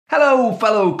Hello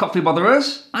fellow coffee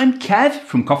botherers, I'm Kev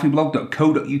from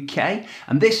coffeeblog.co.uk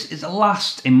and this is the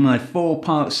last in my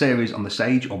 4-part series on the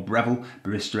Sage or Breville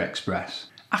Barista Express.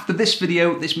 After this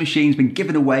video, this machine's been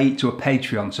given away to a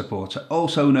Patreon supporter,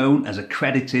 also known as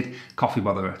accredited coffee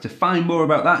botherer. To find more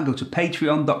about that, go to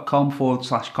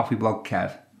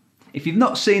patreon.com/coffeeblogkev. If you've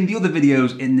not seen the other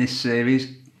videos in this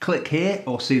series, click here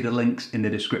or see the links in the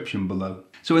description below.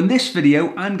 So in this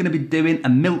video, I'm going to be doing a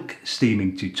milk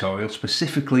steaming tutorial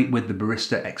specifically with the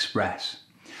Barista Express.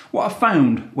 What I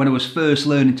found when I was first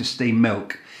learning to steam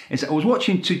milk is that I was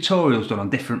watching tutorials done on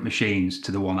different machines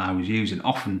to the one I was using,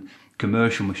 often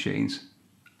commercial machines.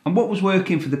 And what was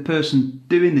working for the person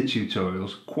doing the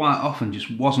tutorials quite often just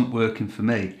wasn't working for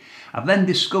me. I then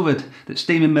discovered that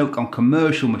steaming milk on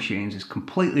commercial machines is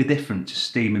completely different to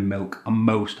steaming milk on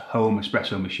most home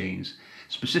espresso machines,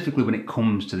 specifically when it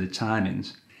comes to the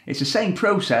timings. It's the same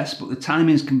process, but the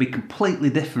timings can be completely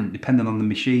different depending on the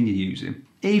machine you're using.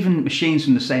 Even machines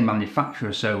from the same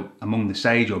manufacturer, so among the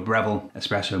Sage or Breville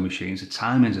espresso machines, the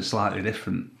timings are slightly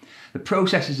different. The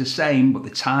process is the same, but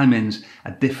the timings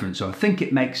are different, so I think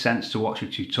it makes sense to watch a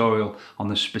tutorial on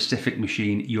the specific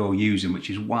machine you're using, which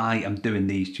is why I'm doing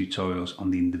these tutorials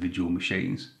on the individual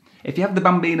machines. If you have the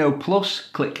Bambino Plus,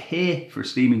 click here for a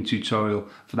steaming tutorial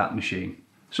for that machine.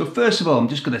 So first of all, I'm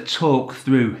just going to talk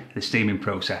through the steaming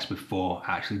process before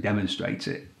I actually demonstrate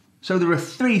it. So there are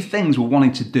 3 things we're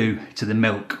wanting to do to the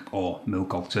milk or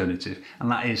milk alternative, and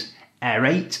that is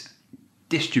aerate,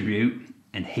 distribute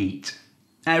and heat.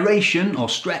 Aeration or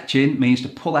stretching means to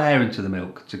pull air into the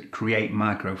milk to create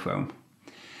microfoam.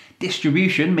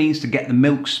 Distribution means to get the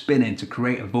milk spinning to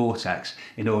create a vortex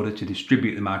in order to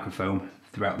distribute the microfoam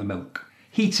throughout the milk.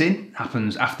 Heating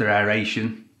happens after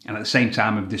aeration and at the same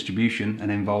time of distribution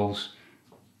and involves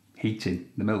heating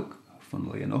the milk,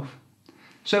 funnily enough.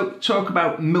 So talk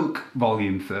about milk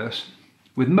volume first.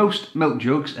 With most milk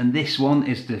jugs, and this one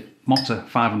is the Motta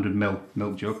 500ml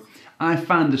milk jug, I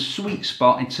find the sweet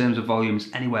spot in terms of volumes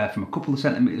anywhere from a couple of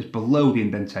centimetres below the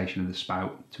indentation of the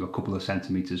spout to a couple of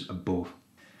centimetres above.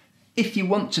 If you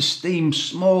want to steam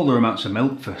smaller amounts of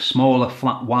milk for smaller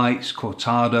flat whites,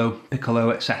 cortado,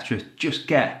 piccolo, etc., just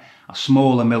get a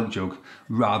smaller milk jug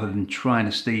rather than trying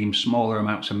to steam smaller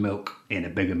amounts of milk in a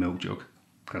bigger milk jug,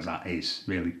 because that is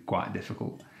really quite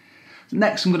difficult.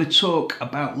 Next, I'm going to talk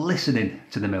about listening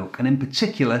to the milk, and in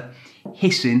particular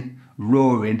hissing,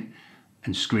 roaring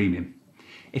and screaming.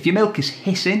 If your milk is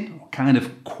hissing, or kind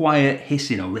of quiet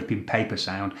hissing or ripping paper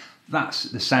sound, that's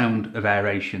the sound of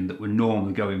aeration that we're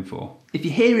normally going for. If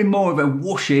you're hearing more of a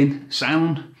whooshing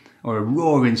sound or a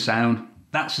roaring sound,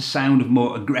 that's the sound of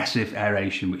more aggressive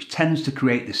aeration, which tends to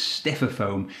create the stiffer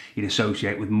foam you'd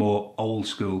associate with more old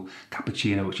school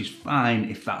cappuccino, which is fine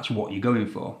if that's what you're going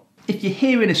for. If you're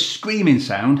hearing a screaming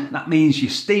sound, that means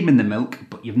you're steaming the milk,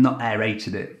 but you've not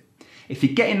aerated it. If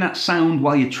you're getting that sound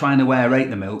while you're trying to aerate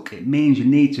the milk, it means you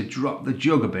need to drop the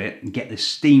jug a bit and get the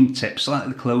steam tip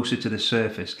slightly closer to the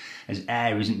surface as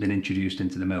air isn't been introduced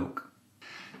into the milk.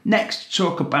 Next,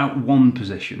 talk about wand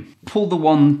position. Pull the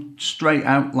wand straight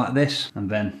out like this and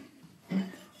then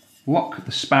lock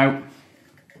the spout,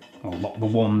 or lock the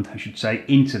wand I should say,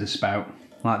 into the spout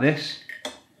like this,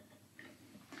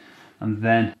 and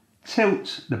then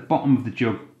tilt the bottom of the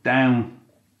jug down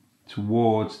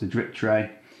towards the drip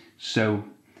tray so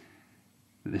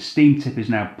that the steam tip is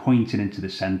now pointing into the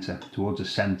centre, towards the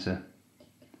centre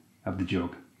of the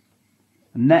jug.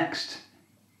 And next,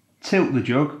 tilt the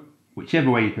jug, whichever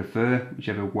way you prefer,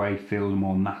 whichever way feels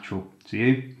more natural to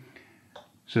you,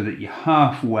 so that you're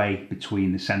halfway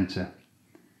between the centre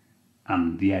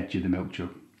and the edge of the milk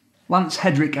jug. Lance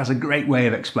Hedrick has a great way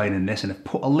of explaining this, and I've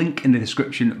put a link in the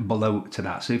description below to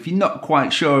that. So if you're not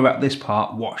quite sure about this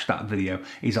part, watch that video.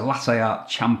 He's a latte art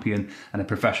champion and a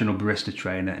professional barista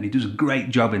trainer, and he does a great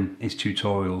job in his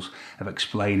tutorials of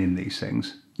explaining these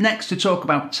things. Next, to talk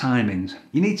about timings.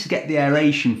 You need to get the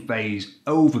aeration phase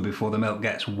over before the milk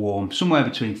gets warm, somewhere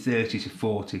between 30 to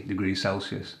 40 degrees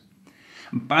Celsius.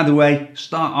 And by the way,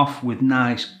 start off with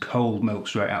nice cold milk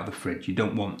straight out of the fridge. You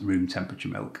don't want room temperature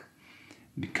milk,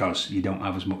 because you don't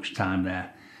have as much time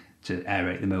there to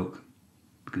aerate the milk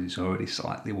because it's already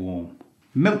slightly warm.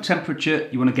 Milk temperature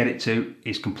you want to get it to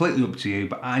is completely up to you,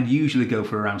 but I'd usually go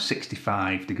for around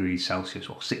 65 degrees Celsius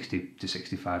or 60 to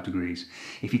 65 degrees.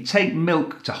 If you take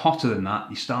milk to hotter than that,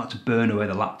 you start to burn away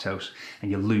the lactose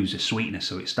and you lose the sweetness,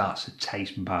 so it starts to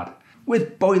taste bad.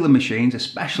 With boiler machines,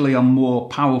 especially on more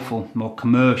powerful, more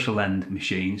commercial end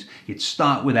machines, you'd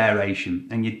start with aeration,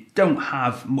 and you don't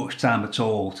have much time at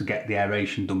all to get the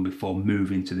aeration done before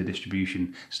moving to the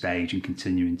distribution stage and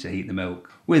continuing to heat the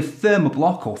milk. With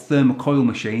thermoblock or thermocoil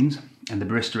machines, and the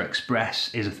Barista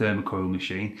Express is a thermocoil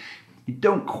machine, you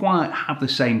don't quite have the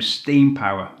same steam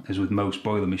power as with most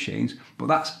boiler machines, but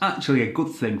that's actually a good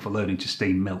thing for learning to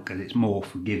steam milk as it's more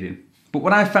forgiving. But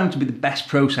what I found to be the best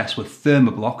process with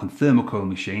thermoblock and thermocoil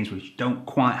machines, which don't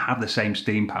quite have the same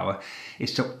steam power,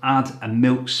 is to add a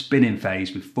milk spinning phase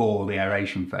before the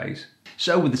aeration phase.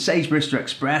 So with the Sage Barista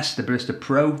Express, the Barista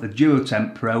Pro, the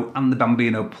Duotemp Pro and the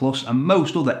Bambino Plus and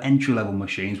most other entry-level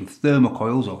machines with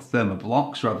thermocoils or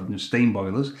thermoblocks rather than steam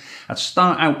boilers, I'd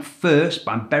start out first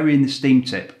by burying the steam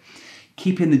tip,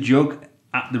 keeping the jug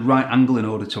at the right angle in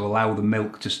order to allow the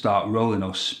milk to start rolling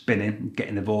or spinning,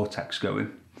 getting the vortex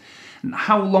going. And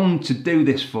how long to do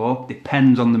this for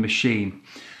depends on the machine.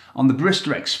 On the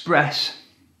Barista Express,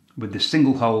 with the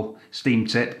single hole steam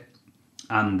tip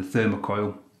and the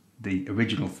thermocoil, the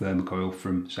original thermocoil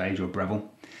from Sage or Breville,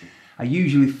 I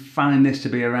usually find this to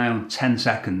be around 10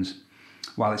 seconds,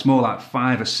 while it's more like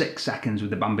 5 or 6 seconds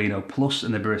with the Bambino Plus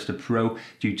and the Barista Pro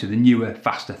due to the newer,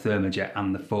 faster thermojet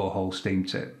and the 4-hole steam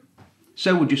tip.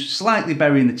 So we're just slightly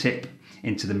burying the tip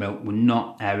into the milk. We're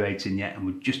not aerating yet, and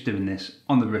we're just doing this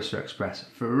on the Barista Express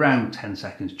for around 10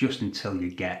 seconds, just until you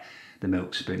get the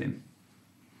milk spinning.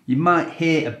 You might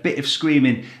hear a bit of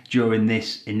screaming during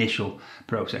this initial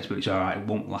process, but it's alright, it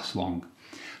won't last long.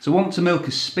 So once the milk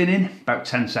is spinning, about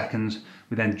 10 seconds,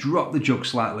 we then drop the jug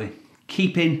slightly,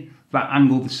 keeping that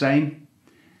angle the same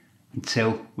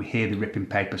until we hear the ripping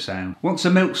paper sound. Once the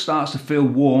milk starts to feel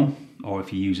warm, or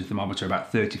if you use a thermometer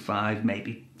about 35,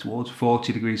 maybe towards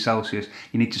 40 degrees Celsius,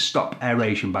 you need to stop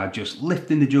aeration by just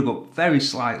lifting the jug up very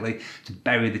slightly to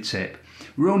bury the tip.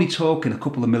 We're only talking a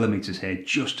couple of millimeters here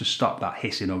just to stop that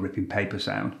hissing or ripping paper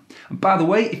sound. And by the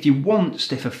way, if you want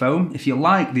stiffer foam, if you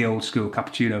like the old school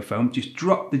cappuccino foam, just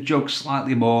drop the jug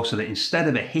slightly more so that instead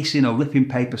of a hissing or ripping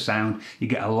paper sound, you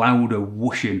get a louder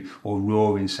whooshing or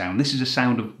roaring sound. This is a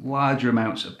sound of larger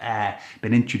amounts of air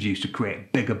being introduced to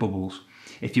create bigger bubbles.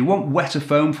 If you want wetter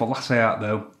foam for latte art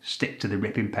though, stick to the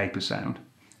ripping paper sound.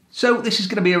 So this is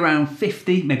going to be around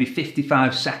 50, maybe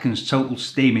 55 seconds total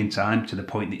steaming time to the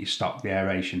point that you stop the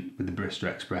aeration with the Barista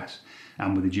Express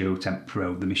and with the Duotemp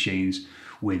Pro, the machines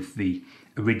with the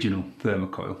original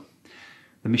thermocoil.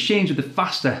 The machines with the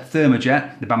faster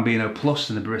thermojet, the Bambino Plus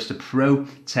and the Barista Pro,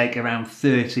 take around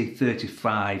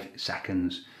 30-35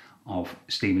 seconds of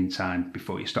steaming time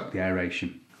before you stop the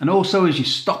aeration. And also as you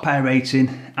stop aerating,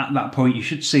 at that point you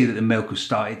should see that the milk has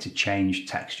started to change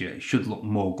texture. It should look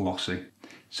more glossy.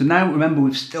 So now remember,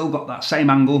 we've still got that same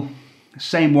angle,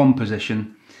 same one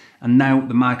position, and now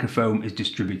the microfoam is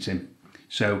distributing.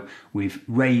 So we've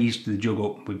raised the jug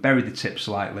up, we've buried the tip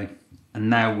slightly, and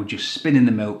now we're just spinning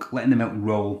the milk, letting the milk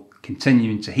roll,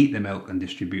 continuing to heat the milk and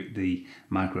distribute the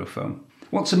microfoam.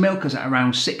 Once the milk is at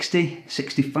around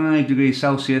 60-65 degrees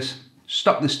Celsius,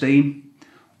 stop the steam,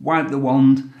 wipe the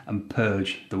wand and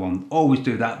purge the wand. Always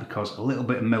do that because a little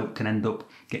bit of milk can end up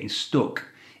getting stuck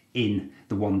in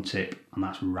the wand tip and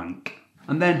that's rank.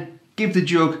 And then give the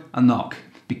jug a knock,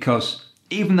 because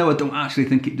even though I don't actually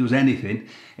think it does anything,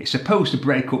 it's supposed to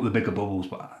break up the bigger bubbles,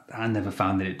 but I never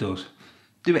found that it does.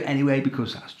 Do it anyway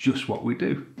because that's just what we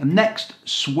do. And next,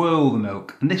 swirl the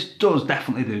milk, and this does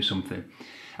definitely do something.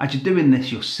 As you're doing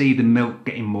this, you'll see the milk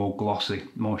getting more glossy,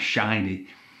 more shiny.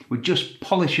 We're just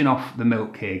polishing off the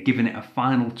milk here, giving it a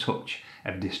final touch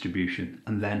of distribution,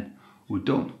 and then we're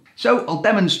done. So I'll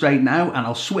demonstrate now and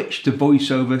I'll switch to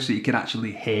voiceover so you can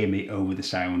actually hear me over the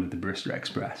sound of the Barista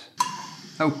Express.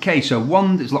 Okay, so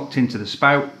wand is locked into the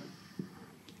spout.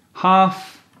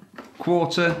 Half,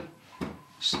 quarter,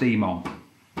 steam on.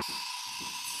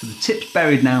 So the tip's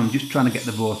buried now, I'm just trying to get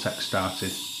the vortex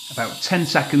started. About 10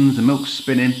 seconds, the milk's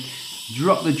spinning.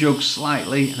 Drop the jug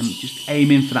slightly and I'm just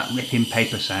aiming for that ripping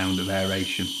paper sound of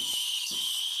aeration.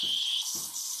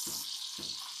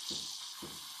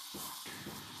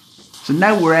 So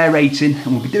now we're aerating and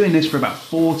we'll be doing this for about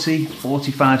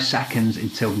 40-45 seconds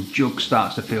until the jug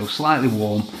starts to feel slightly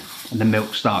warm and the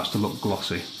milk starts to look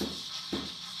glossy.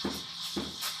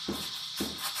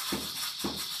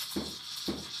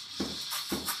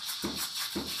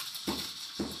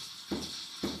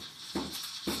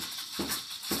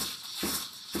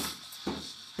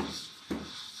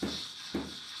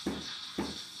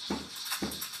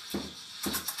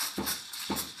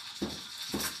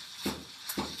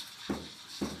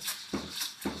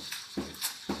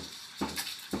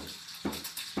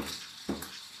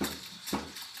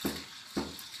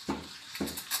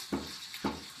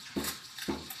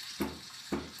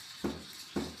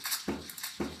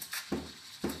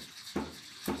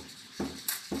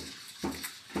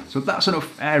 So that's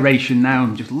enough aeration now.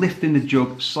 I'm just lifting the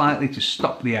jug slightly to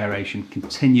stop the aeration,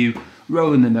 continue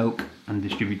rolling the milk and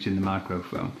distributing the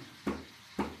microfoam.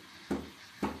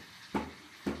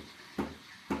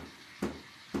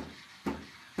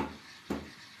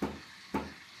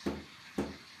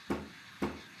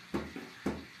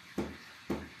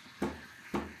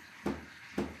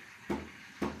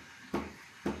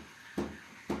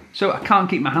 So I can't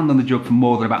keep my hand on the jug for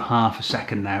more than about half a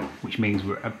second now, which means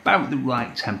we're about the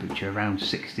right temperature, around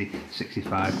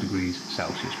 60-65 degrees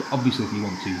Celsius. But obviously if you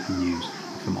want to, you can use a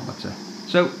thermometer.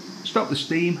 So stop the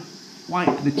steam,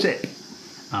 wipe the tip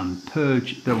and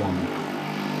purge the wand.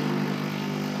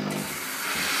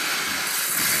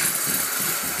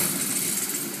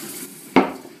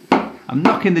 I'm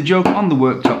knocking the jug on the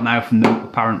worktop now for no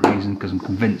apparent reason, because I'm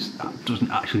convinced that doesn't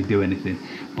actually do anything,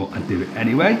 but I do it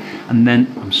anyway. And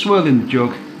then I'm swirling the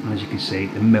jug, and as you can see,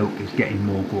 the milk is getting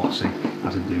more glossy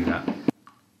as I do that.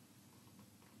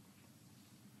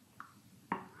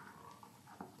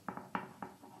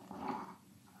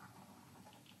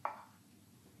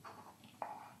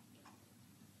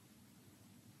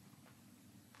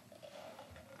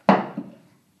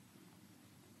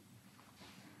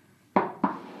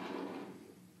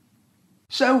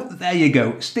 So there you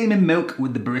go, steaming milk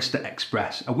with the Barista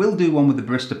Express. I will do one with the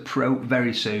Barista Pro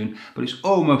very soon, but it's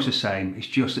almost the same. It's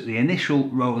just that the initial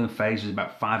rolling phase is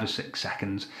about 5 or 6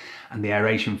 seconds and the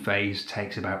aeration phase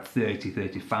takes about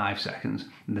 30-35 seconds,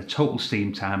 and the total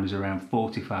steam time is around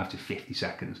 45 to 50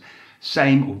 seconds.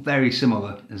 Same or very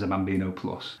similar as a Bambino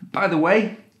Plus. By the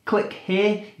way, click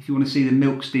here if you want to see the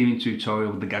milk steaming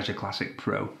tutorial with the Cayer Classic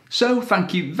Pro. So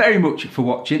thank you very much for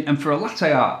watching, and for a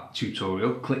latte art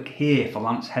tutorial, click here for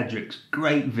Lance Hedrick's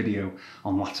great video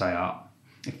on latte art.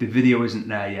 If the video isn't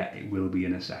there yet, it will be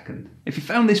in a second. If you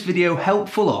found this video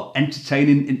helpful or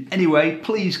entertaining in any way,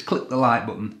 please click the like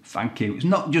button. Thank you. It's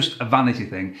not just a vanity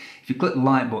thing. If you click the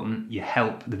like button, you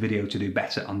help the video to do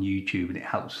better on YouTube, and it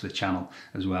helps the channel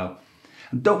as well.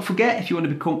 And don't forget, if you want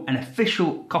to become an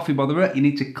official coffee botherer, you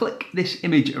need to click this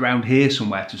image around here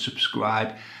somewhere to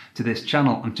subscribe to this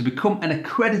channel. And to become an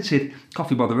accredited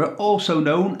coffee botherer, also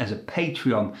known as a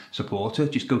Patreon supporter,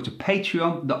 just go to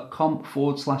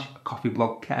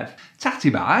patreon.com/coffeeblogkev. Tatty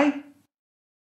bye.